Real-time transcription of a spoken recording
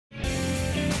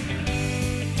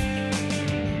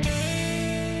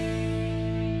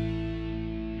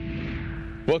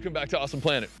Welcome back to Awesome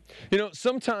Planet. You know,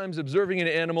 sometimes observing an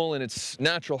animal in its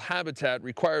natural habitat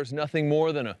requires nothing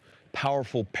more than a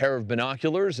powerful pair of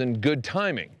binoculars and good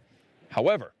timing.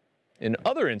 However, in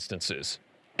other instances,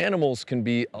 animals can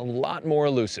be a lot more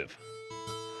elusive.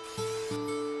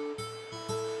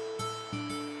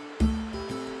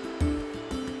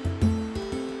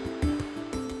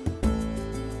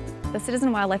 The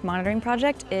Citizen Wildlife Monitoring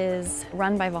Project is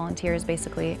run by volunteers,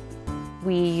 basically.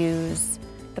 We use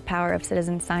the power of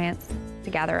citizen science to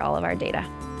gather all of our data.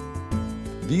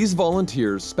 These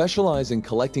volunteers specialize in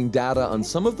collecting data on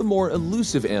some of the more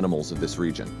elusive animals of this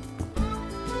region.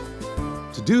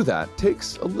 To do that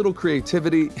takes a little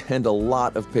creativity and a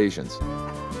lot of patience.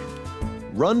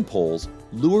 Run poles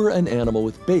lure an animal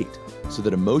with bait so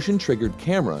that a motion-triggered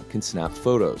camera can snap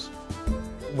photos.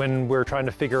 When we're trying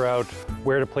to figure out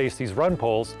where to place these run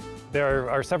poles, there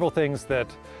are several things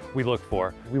that we look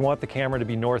for. We want the camera to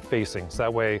be north-facing, so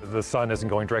that way the sun isn't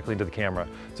going directly into the camera.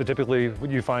 So typically what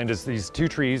you find is these two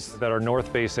trees that are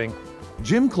north-facing.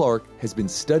 Jim Clark has been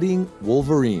studying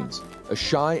wolverines, a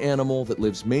shy animal that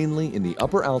lives mainly in the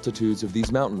upper altitudes of these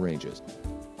mountain ranges.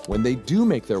 When they do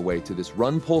make their way to this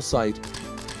run pole site,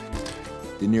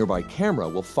 the nearby camera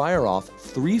will fire off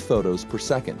 3 photos per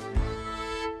second.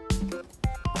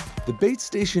 The bait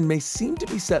station may seem to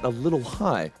be set a little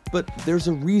high, but there's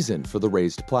a reason for the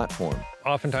raised platform.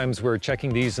 Oftentimes we're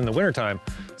checking these in the wintertime.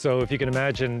 So if you can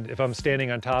imagine, if I'm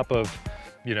standing on top of,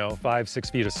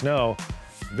 5-6 feet of snow,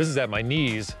 this is at my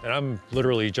knees, and I'm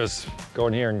literally just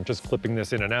going here and just clipping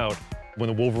this in and out. When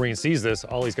the wolverine sees this,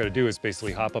 all he's got to do is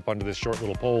basically hop up onto this short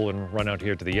little pole and run out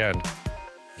here to the end.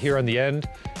 Here on the end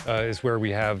is where we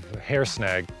have hair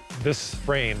snag. This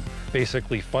frame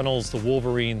basically funnels the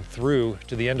wolverine through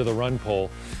to the end of the run pole.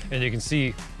 And you can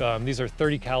see these are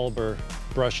 .30 caliber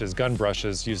brushes, gun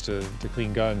brushes used to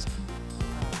clean guns.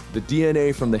 The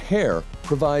DNA from the hair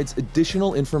provides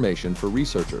additional information for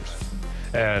researchers.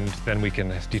 And then we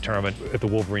can determine if the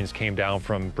wolverines came down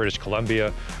from British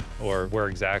Columbia or where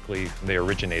exactly they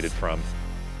originated from.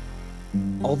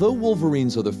 Although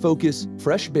wolverines are the focus,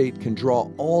 fresh bait can draw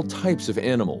all types of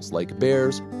animals like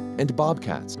bears and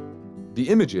bobcats. The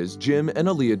images Jim and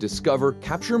Aaliyah discover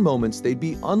capture moments they'd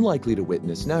be unlikely to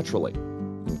witness naturally.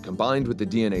 And combined with the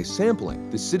DNA sampling,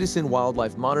 the Citizen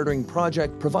Wildlife Monitoring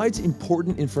Project provides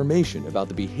important information about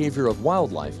the behavior of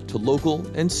wildlife to local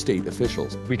and state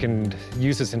officials. We can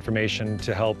use this information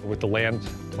to help with the land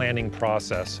planning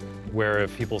process, where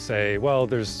if people say, well,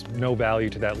 there's no value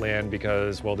to that land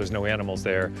because, well, there's no animals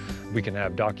there, we can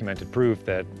have documented proof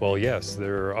that, well, yes,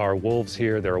 there are wolves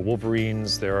here, there are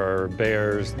wolverines, there are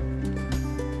bears.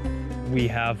 We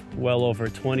have well over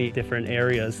 20 different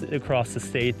areas across the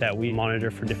state that we monitor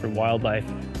for different wildlife.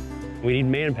 We need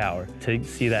manpower to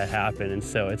see that happen, and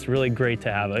so it's really great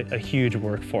to have a huge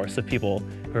workforce of people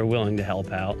who are willing to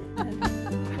help out.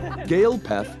 Gail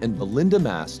Peth and Melinda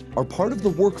Mast are part of the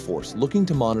workforce looking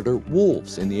to monitor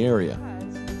wolves in the area.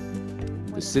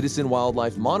 The Citizen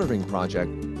Wildlife Monitoring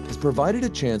Project has provided a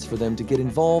chance for them to get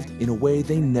involved in a way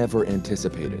they never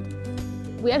anticipated.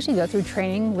 We actually go through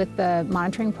training with the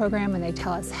monitoring program, and they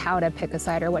tell us how to pick a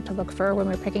site or what to look for when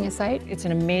we're picking a site. It's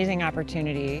an amazing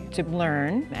opportunity to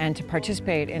learn and to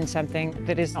participate in something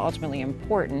that is ultimately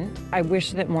important. I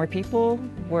wish that more people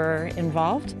were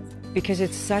involved because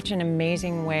it's such an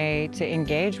amazing way to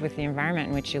engage with the environment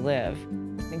in which you live.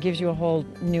 It gives you a whole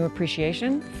new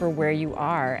appreciation for where you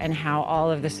are and how all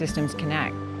of the systems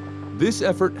connect. This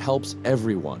effort helps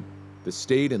everyone. The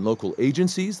state and local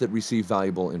agencies that receive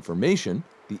valuable information,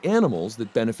 the animals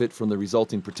that benefit from the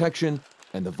resulting protection,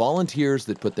 and the volunteers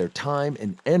that put their time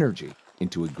and energy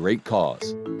into a great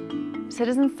cause.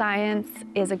 Citizen science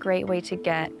is a great way to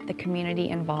get the community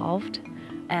involved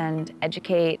and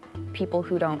educate people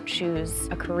who don't choose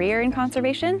a career in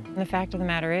conservation. The fact of the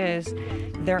matter is,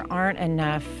 there aren't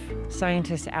enough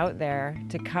scientists out there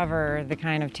to cover the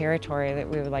kind of territory that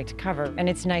we would like to cover. And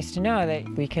it's nice to know that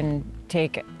we can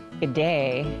take a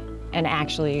day and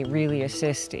actually really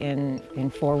assist in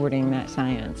forwarding that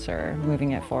science or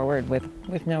moving it forward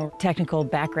with no technical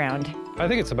background. I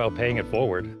think it's about paying it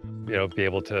forward. Be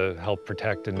able to help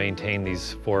protect and maintain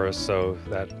these forests so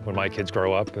that when my kids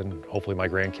grow up and hopefully my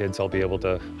grandkids, I'll be able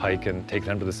to hike and take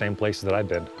them to the same places that I've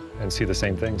been and see the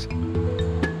same things.